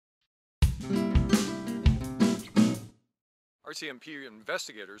RCMP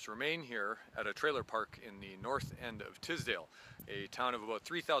investigators remain here at a trailer park in the north end of Tisdale, a town of about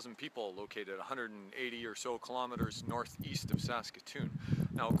 3,000 people located 180 or so kilometers northeast of Saskatoon.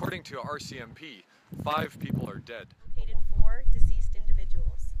 Now, according to RCMP, 5 people are dead. Located 4 deceased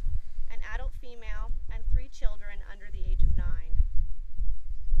individuals, an adult female and 3 children under the age of 9.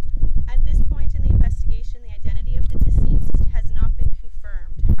 At this point in the investigation, the identity of the deceased has not been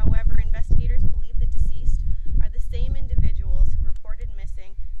confirmed. However, investigators believe the deceased are the same individuals who reported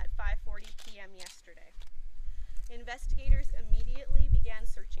missing at 5:40 p.m. yesterday. Investigators immediately began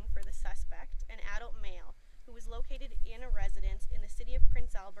searching for the suspect, an adult male, who was located in a residence in the city of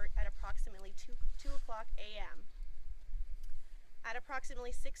Prince Albert at approximately 2 o'clock a.m. At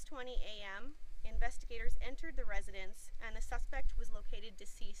approximately 6:20 a.m., investigators entered the residence and the suspect was located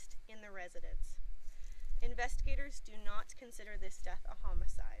deceased in the residence. Investigators do not consider this death a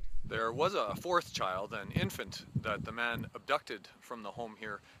homicide. There was a 4th child, an infant, that the man abducted from the home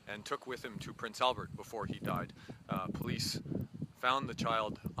here and took with him to Prince Albert before he died. Police found the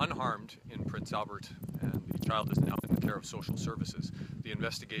child unharmed in Prince Albert, and the child is now in the care of social services. The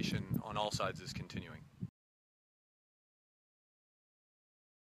investigation on all sides is continuing.